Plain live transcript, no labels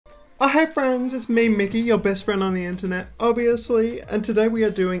Oh hey friends, it's me Mickey, your best friend on the internet, obviously, and today we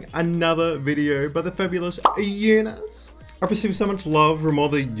are doing another video by the fabulous UNIS. I've received so much love from all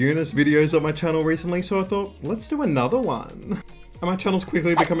the UNIS videos on my channel recently, so I thought, let's do another one. And my channel's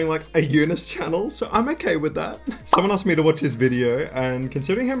quickly becoming like a UNIS channel, so I'm okay with that. Someone asked me to watch this video, and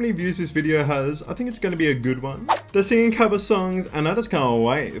considering how many views this video has, I think it's going to be a good one. They're singing cover songs, and I just can't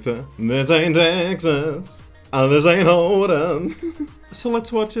wait for This Ain't Texas, and This Ain't Hold'em. So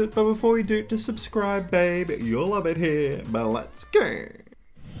let's watch it, but before we do, just subscribe, babe. You'll love it here, but let's go.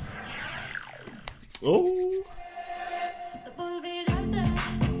 Oh.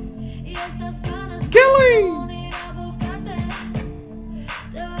 Kelly!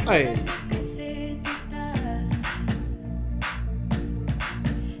 Hey.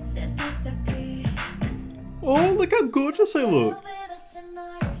 Oh, look how gorgeous they look.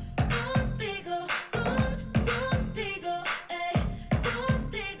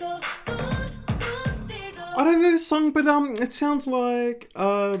 I don't know this song, but it sounds like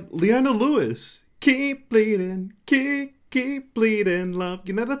Leona Lewis. Keep bleeding, keep bleeding, love.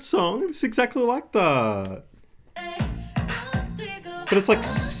 You know that song? It's exactly like that. But it's like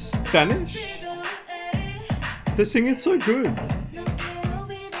Spanish. They're singing so good.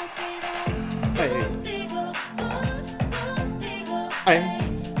 Hey. Hey.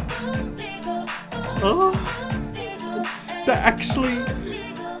 Oh. They're actually.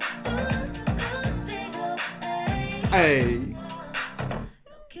 Hey.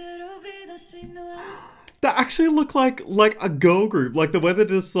 They actually look like a girl group, like the way they're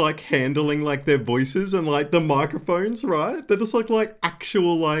just like handling like their voices and like the microphones, right? They just look like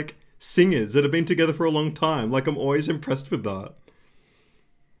actual like singers that have been together for a long time. Like I'm always impressed with that.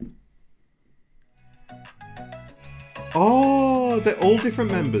 Oh, they're all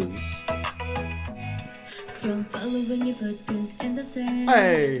different members. From following your footprints in the sand,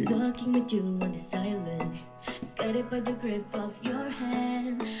 hey. Walking with you on the silent. Got it by the grip of your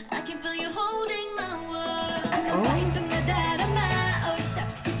hand. I can feel you holding my world. Oh.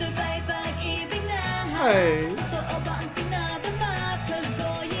 Hey.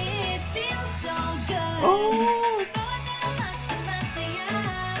 Oh.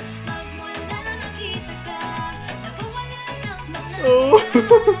 Oh.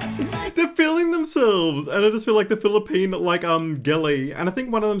 They're feeling themselves, and I just feel like the Filipino, like Gelly, and I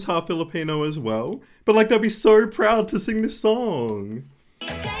think one of them's half Filipino as well. But like they'll be so proud to sing this song.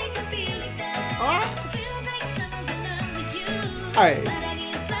 Ah. Hey.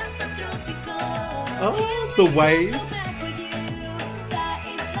 Oh, the wave.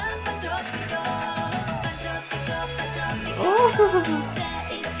 Oh.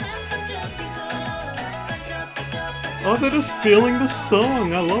 Oh, they're just feeling the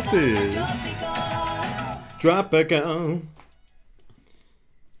song. I love this. Drop it down.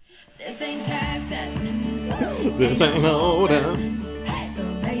 This ain't Texas. This ain't Hold'em. So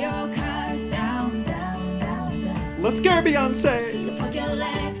lay your cars down, down, down, down. Let's go, Beyonce. So park your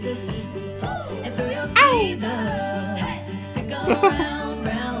Lexus and throw your keys up. Stick around,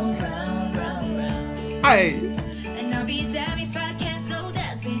 round, round, round, round. Hey. And I'll be damn if I can't slow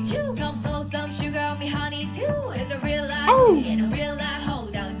dance with you. Come pour some sugar on me, honey, too. It's a real life and a real life.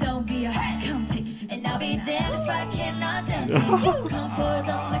 Hold on, don't be a head. Come take it. And I'll be damned if I cannot dance with you. Come pour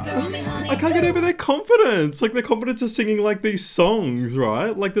some liquor on me, honey. I can't get over their confidence. Like their confidence is singing like these songs,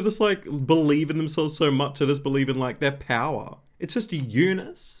 right? Like they're just like believe in themselves so much. They just believe in like their power. It's just a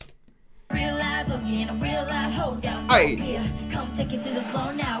UNIS. Real life boogie and a real life hold down. Hey. Come take it to the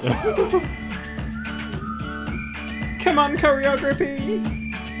floor now. Come on, choreography.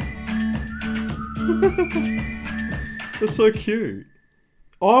 That's so cute.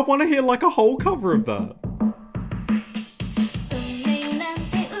 Oh, I want to hear like a whole cover of that.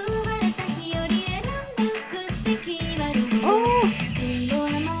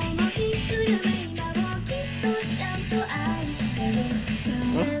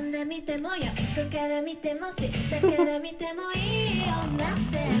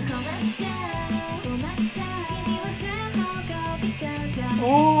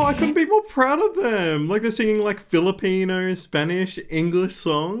 Oh, I couldn't be more proud of them. Like they're singing like Filipino, Spanish, English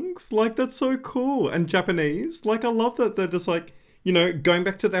songs. Like that's so cool. And Japanese. Like I love that they're just like, you know, going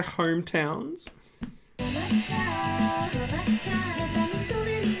back to their hometowns.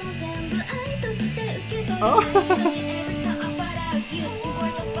 Oh.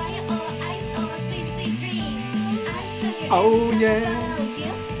 Oh yeah.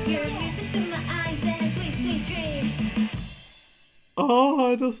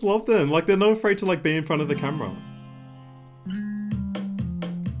 Oh, I just love them. Like they're not afraid to like be in front of the camera.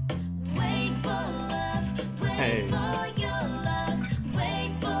 Hey.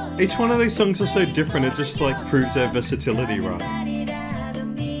 Each one of these songs are so different, it just like proves their versatility, right?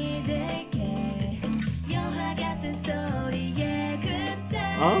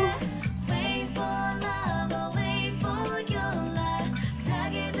 Huh?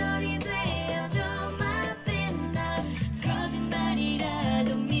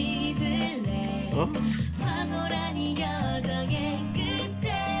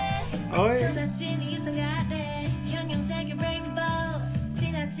 Oh, yeah.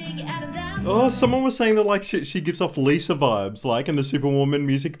 Oh, someone was saying that like she gives off Lisa vibes, like in the Superwoman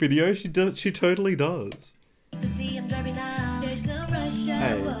music video. She totally does. Hey.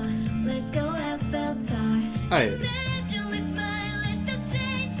 Hey.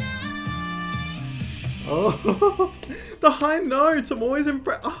 Oh, the high notes. I'm always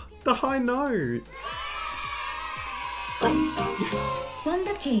impressed. Oh, the high notes.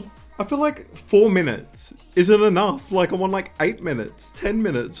 I feel like 4 minutes isn't enough. Like I want like 8 minutes, 10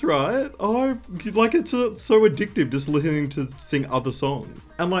 minutes, right? Oh, like it's so addictive just listening to sing other songs.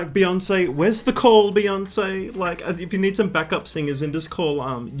 And like Beyonce, where's the call, Beyonce? Like if you need some backup singers, then just call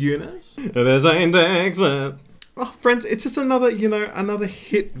UNIS. There's an index. Oh, friends, it's just another, you know, another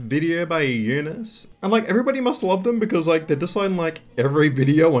hit video by UNIS. And like everybody must love them because like they're just on like every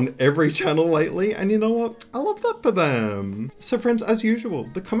video on every channel lately. And you know what? I love that for them. So friends, as usual,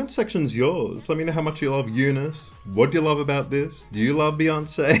 the comment section's yours. Let me know how much you love UNIS. What do you love about this? Do you love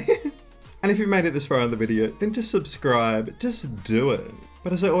Beyonce? And if you've made it this far in the video, then just subscribe. Just do it.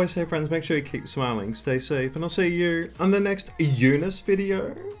 But as I always say, friends, make sure you keep smiling, stay safe, and I'll see you on the next UNIS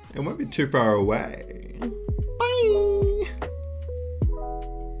video. It won't be too far away.